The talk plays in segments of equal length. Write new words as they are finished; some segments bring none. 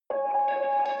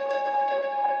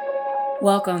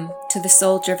Welcome to the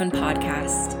Soul Driven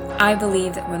Podcast. I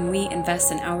believe that when we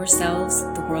invest in ourselves,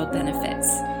 the world benefits.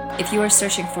 If you are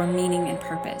searching for meaning and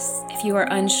purpose, if you are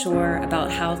unsure about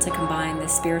how to combine the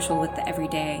spiritual with the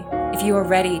everyday, if you are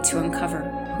ready to uncover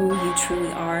who you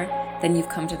truly are, then you've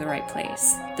come to the right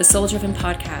place. The Soul Driven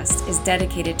Podcast is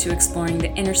dedicated to exploring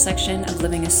the intersection of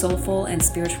living a soulful and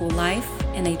spiritual life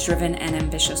in a driven and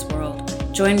ambitious world.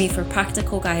 Join me for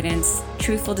practical guidance,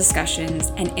 truthful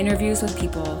discussions, and interviews with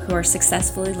people who are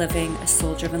successfully living a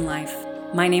soul-driven life.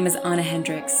 My name is Anna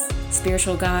Hendricks,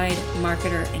 spiritual guide,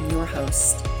 marketer, and your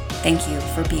host. Thank you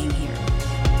for being here.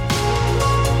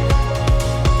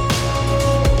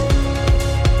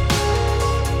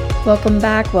 Welcome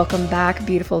back,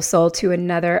 beautiful soul, to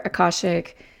another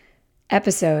Akashic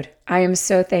episode. I am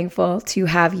so thankful to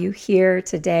have you here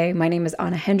today. My name is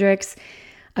Anna Hendricks,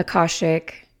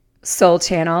 Akashic Soul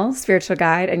Channel, spiritual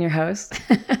guide, and your host.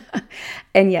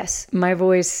 And yes, my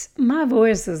voice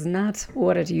is not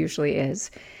what it usually is.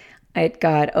 It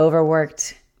got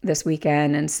overworked this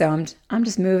weekend, and so I'm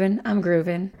just moving, I'm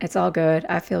grooving. It's all good.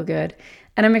 I feel good.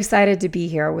 And I'm excited to be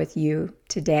here with you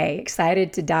today.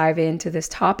 Excited to dive into this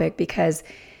topic because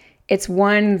it's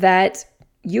one that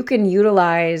you can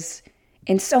utilize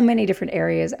in so many different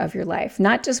areas of your life,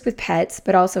 not just with pets,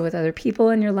 but also with other people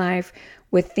in your life,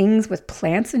 with things, with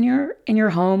plants in your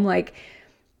home. Like,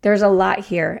 there's a lot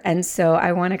here. And so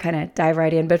I want to kind of dive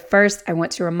right in. But first, I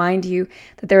want to remind you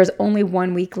that there is only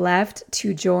 1 week left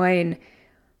to join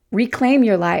Reclaim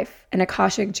Your Life, an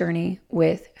Akashic Journey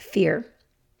with Fear.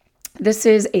 This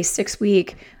is a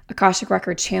 6-week Akashic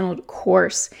Record channeled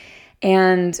course,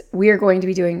 and we are going to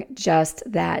be doing just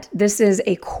that. This is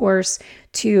a course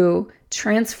to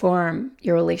transform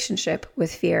your relationship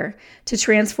with fear, to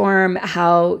transform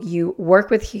how you work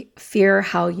with fear,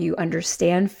 how you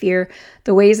understand fear,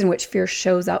 the ways in which fear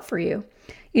shows up for you.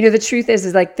 You know, the truth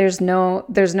is like there's no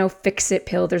fix-it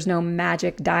pill, there's no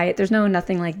magic diet, there's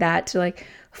nothing like that to like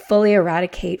fully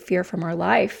eradicate fear from our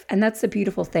life. And that's the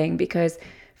beautiful thing, because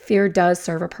fear does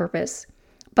serve a purpose.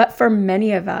 But for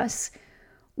many of us,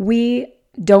 we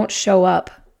don't show up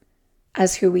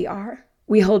as who we are.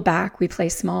 We hold back, we play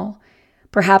small.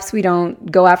 Perhaps we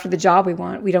don't go after the job we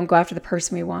want. We don't go after the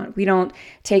person we want. We don't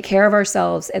take care of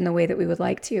ourselves in the way that we would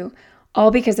like to,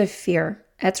 all because of fear.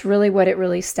 That's really what it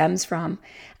really stems from.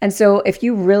 And so if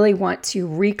you really want to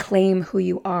reclaim who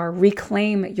you are,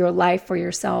 reclaim your life for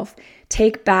yourself,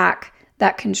 take back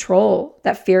that control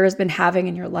that fear has been having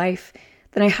in your life,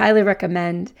 then I highly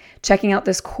recommend checking out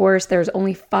this course. There's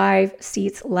only 5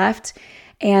 seats left,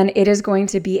 and it is going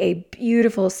to be a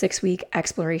beautiful 6-week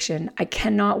exploration. I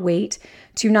cannot wait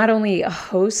to not only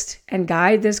host and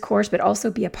guide this course, but also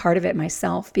be a part of it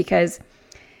myself, because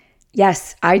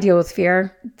yes, I deal with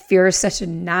fear. Fear is such a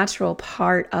natural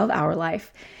part of our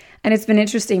life. And it's been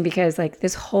interesting because like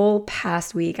this whole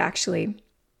past week, actually,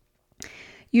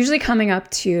 usually coming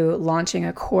up to launching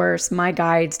a course, my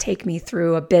guides take me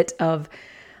through a bit of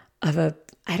a,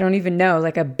 I don't even know,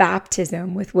 like a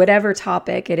baptism with whatever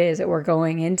topic it is that we're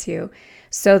going into,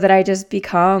 so that I just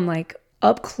become like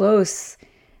up close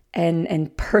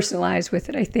and personalized with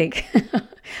it, I think.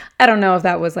 I don't know if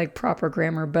that was like proper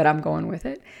grammar, but I'm going with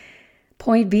it.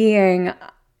 Point being,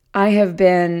 I have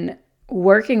been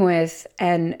working with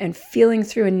and feeling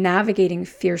through and navigating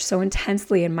fear so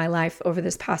intensely in my life over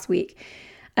this past week.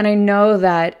 And I know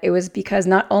that it was because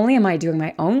not only am I doing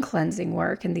my own cleansing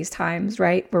work in these times,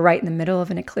 right? We're right in the middle of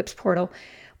an eclipse portal,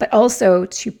 but also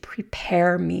to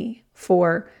prepare me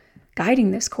for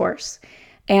guiding this course.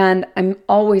 And I'm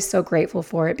always so grateful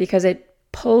for it, because it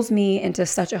pulls me into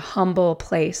such a humble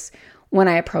place when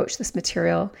I approach this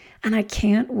material. And I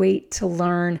can't wait to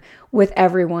learn with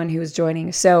everyone who's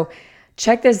joining. So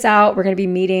check this out. We're going to be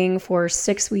meeting for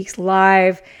 6 weeks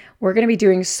live. We're going to be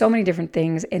doing so many different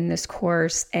things in this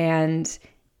course. And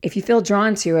if you feel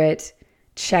drawn to it,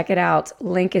 check it out.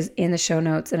 Link is in the show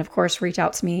notes. And of course, reach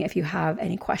out to me if you have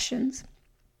any questions.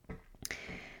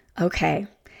 Okay,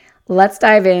 let's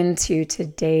dive into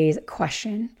today's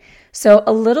question. So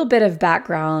a little bit of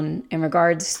background in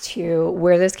regards to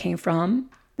where this came from.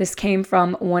 This came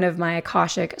from one of my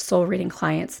Akashic soul reading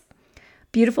clients,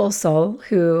 beautiful soul,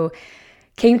 who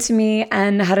came to me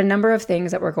and had a number of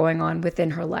things that were going on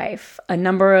within her life, a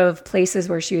number of places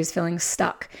where she was feeling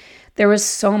stuck. There was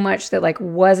so much that like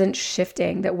wasn't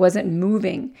shifting, that wasn't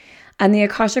moving. And the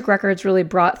Akashic Records really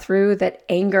brought through that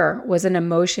anger was an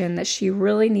emotion that she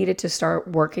really needed to start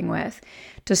working with,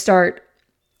 to start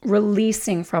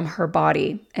releasing from her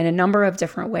body in a number of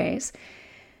different ways.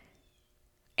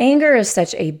 Anger is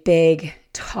such a big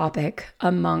topic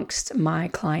amongst my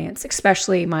clients,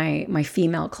 especially my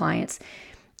female clients.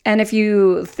 And if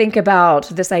you think about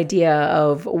this idea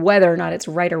of whether or not it's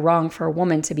right or wrong for a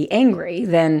woman to be angry,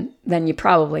 then you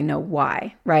probably know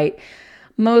why, right?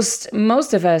 Most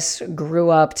of us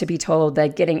grew up to be told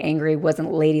that getting angry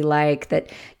wasn't ladylike, that,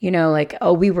 like,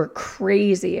 oh, we were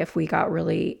crazy if we got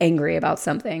really angry about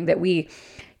something, that we,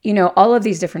 all of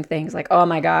these different things, like, oh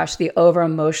my gosh, the over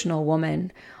emotional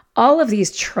woman, all of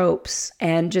these tropes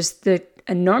and just the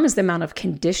enormous amount of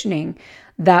conditioning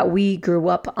that we grew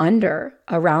up under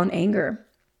around anger.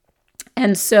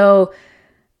 And so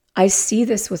I see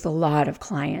this with a lot of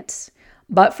clients.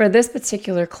 But for this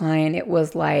particular client, it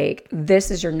was like,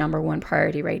 this is your number one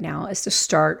priority right now, is to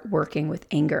start working with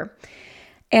anger.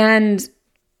 And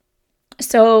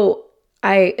so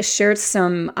I shared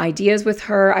some ideas with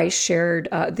her. I shared,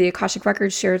 the Akashic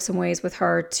Records shared some ways with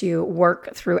her to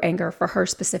work through anger for her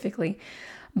specifically.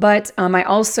 But I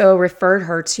also referred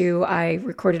her to, I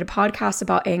recorded a podcast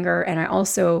about anger, and I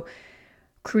also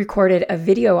recorded a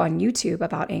video on YouTube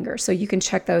about anger. So you can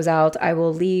check those out. I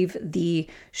will leave the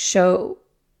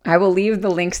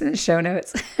links in the show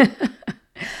notes.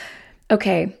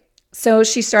 Okay. So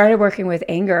she started working with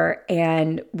anger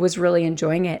and was really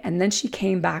enjoying it. And then she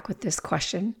came back with this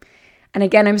question. And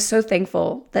again, I'm so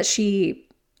thankful that she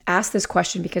asked this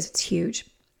question because it's huge.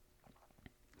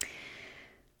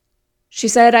 She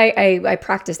said, I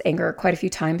practiced anger quite a few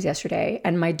times yesterday,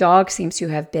 and my dog seems to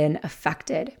have been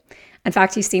affected. In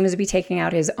fact, he seems to be taking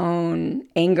out his own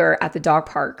anger at the dog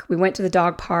park. We went to the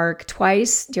dog park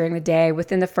twice during the day.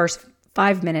 Within the first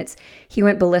 5 minutes, he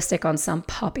went ballistic on some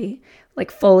puppy, like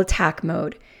full attack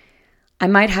mode. I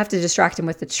might have to distract him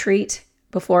with a treat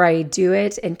before I do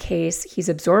it in case he's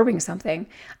absorbing something.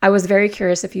 I was very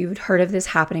curious if you'd heard of this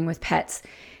happening with pets.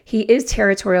 He is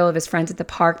territorial of his friends at the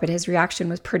park, but his reaction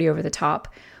was pretty over the top.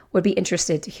 Would be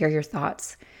interested to hear your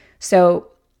thoughts.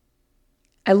 So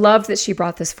I love that she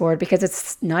brought this forward because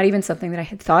it's not even something that I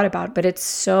had thought about, but it's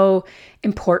so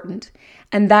important.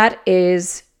 And that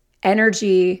is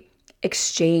energy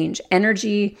exchange.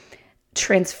 Energy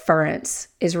transference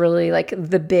is really like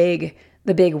the big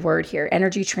word here,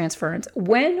 energy transference.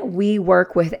 When we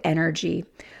work with energy,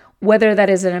 whether that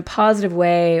is in a positive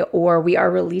way or we are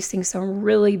releasing some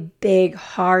really big,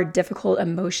 hard, difficult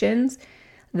emotions,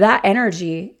 that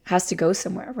energy has to go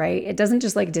somewhere, right? It doesn't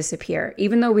just like disappear.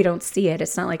 Even though we don't see it,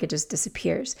 it's not like it just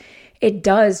disappears. It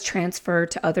does transfer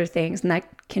to other things, and that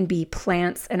can be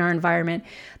plants in our environment,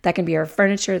 that can be our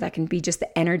furniture, that can be just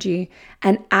the energy.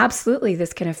 And absolutely,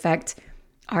 this can affect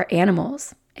our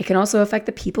animals. It can also affect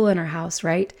the people in our house,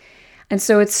 right? And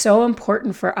so it's so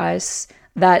important for us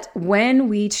that when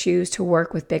we choose to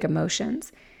work with big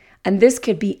emotions, and this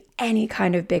could be any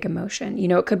kind of big emotion,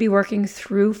 it could be working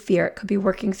through fear, it could be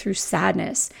working through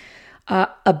sadness,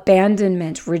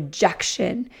 abandonment,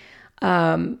 rejection,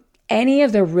 any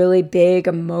of the really big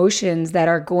emotions that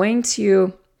are going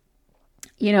to,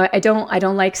 I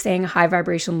don't like saying high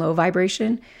vibration, low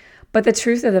vibration, but the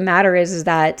truth of the matter is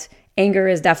that anger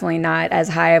is definitely not as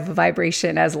high of a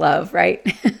vibration as love, right?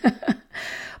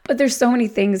 But there's so many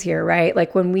things here, right?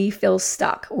 Like when we feel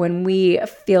stuck, when we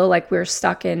feel like we're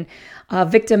stuck in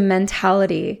victim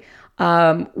mentality,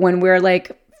 when we're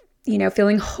like,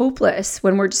 feeling hopeless,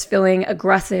 when we're just feeling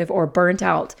aggressive or burnt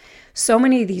out, so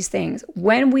many of these things,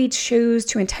 when we choose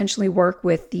to intentionally work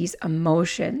with these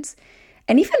emotions,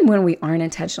 and even when we aren't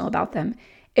intentional about them,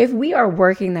 if we are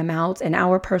working them out in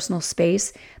our personal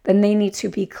space, then they need to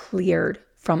be cleared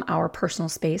from our personal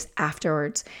space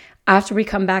afterwards, after we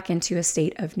come back into a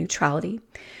state of neutrality.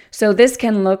 So this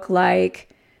can look like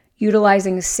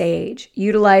utilizing sage,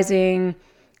 utilizing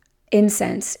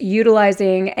incense,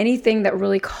 utilizing anything that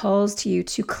really calls to you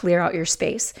to clear out your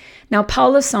space. Now,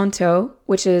 Palo Santo,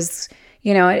 which is,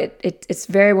 it's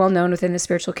very well known within the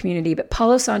spiritual community, but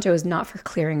Palo Santo is not for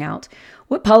clearing out.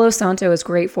 What Palo Santo is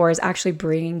great for is actually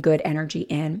bringing good energy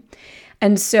in.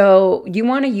 And so you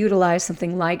want to utilize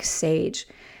something like sage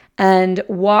and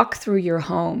walk through your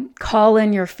home, call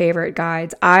in your favorite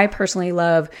guides. I personally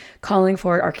love calling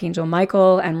for Archangel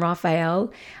Michael and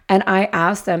Raphael, and I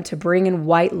ask them to bring in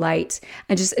white light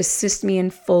and just assist me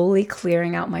in fully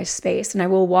clearing out my space. And I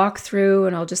will walk through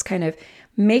and I'll just kind of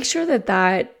make sure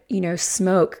that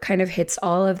smoke kind of hits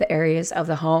all of the areas of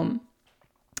the home.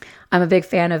 I'm a big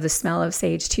fan of the smell of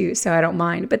sage too, so I don't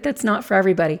mind, but that's not for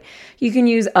everybody. You can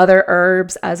use other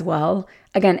herbs as well.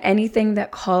 Again, anything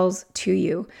that calls to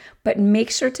you, but make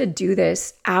sure to do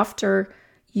this after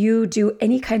you do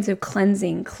any kinds of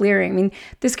cleansing, clearing. I mean,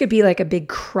 this could be like a big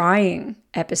crying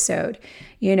episode.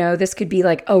 This could be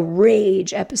like a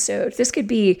rage episode. This could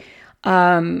be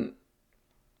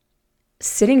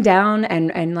sitting down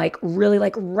and like really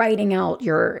like writing out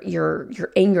your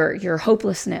anger, your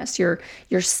hopelessness, your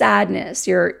sadness,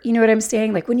 you know what I'm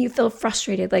saying? Like when you feel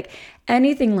frustrated, like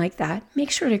anything like that,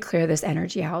 make sure to clear this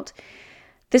energy out.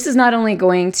 This is not only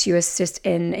going to assist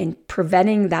in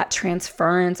preventing that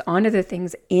transference onto the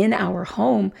things in our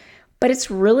home, but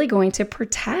it's really going to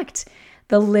protect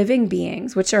the living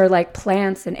beings, which are like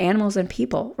plants and animals and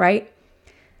people, right?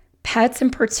 Pets in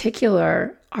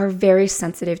particular are very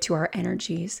sensitive to our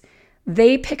energies.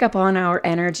 They pick up on our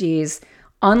energies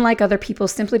unlike other people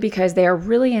simply because they are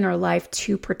really in our life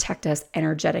to protect us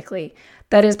energetically.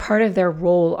 That is part of their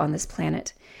role on this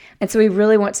planet. And so we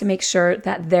really want to make sure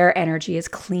that their energy is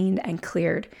cleaned and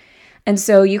cleared. And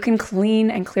so you can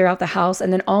clean and clear out the house,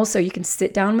 and then also you can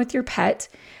sit down with your pet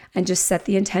and just set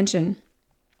the intention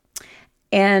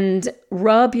and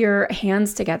rub your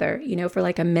hands together, for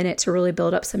like a minute to really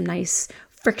build up some nice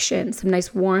friction, some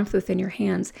nice warmth within your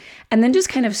hands. And then just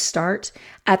kind of start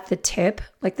at the tip,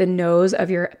 like the nose of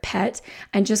your pet,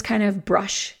 and just kind of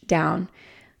brush down.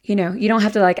 You don't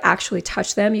have to like actually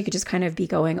touch them. You could just kind of be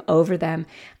going over them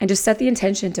and just set the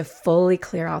intention to fully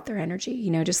clear out their energy.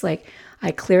 Just like,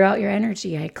 I clear out your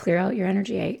energy. I clear out your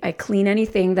energy. I clean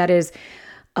anything that is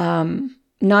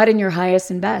not in your highest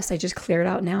and best. I just clear it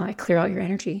out now. I clear out your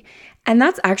energy. And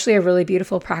that's actually a really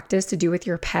beautiful practice to do with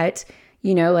your pet,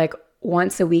 like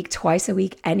once a week, twice a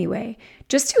week anyway,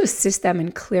 just to assist them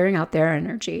in clearing out their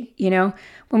energy.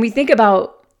 When we think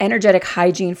about energetic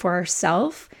hygiene for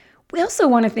ourselves, we also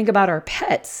want to think about our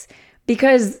pets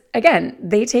because, again,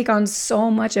 they take on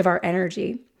so much of our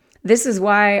energy. This is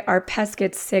why our pets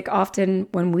get sick often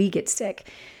when we get sick,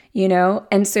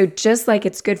 And so just like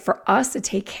it's good for us to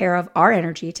take care of our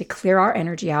energy, to clear our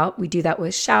energy out, we do that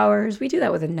with showers, we do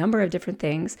that with a number of different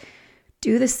things.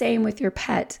 Do the same with your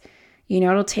pet.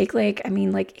 It'll take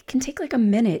it can take like a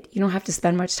minute. You don't have to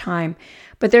spend much time,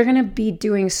 but they're going to be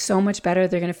doing so much better.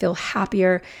 They're going to feel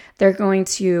happier. They're going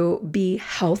to be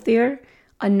healthier,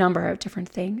 a number of different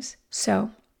things. So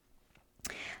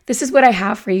this is what I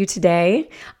have for you today.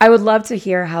 I would love to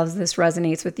hear how this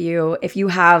resonates with you. If you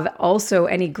have also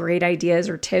any great ideas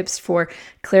or tips for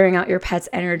clearing out your pet's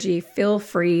energy, feel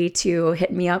free to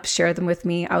hit me up, share them with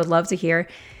me. I would love to hear.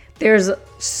 There's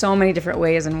so many different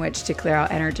ways in which to clear out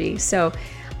energy. So,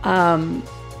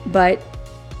 but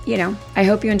I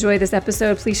hope you enjoyed this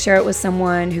episode. Please share it with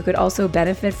someone who could also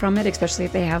benefit from it, especially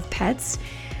if they have pets.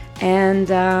 And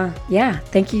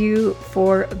thank you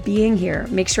for being here.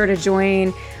 Make sure to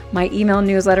join my email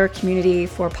newsletter community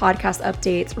for podcast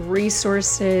updates,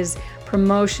 resources,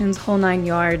 promotions, whole 9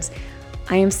 yards.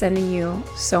 I am sending you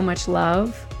so much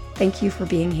love. Thank you for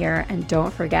being here. And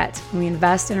don't forget, when we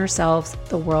invest in ourselves,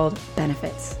 the world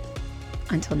benefits.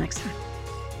 Until next time.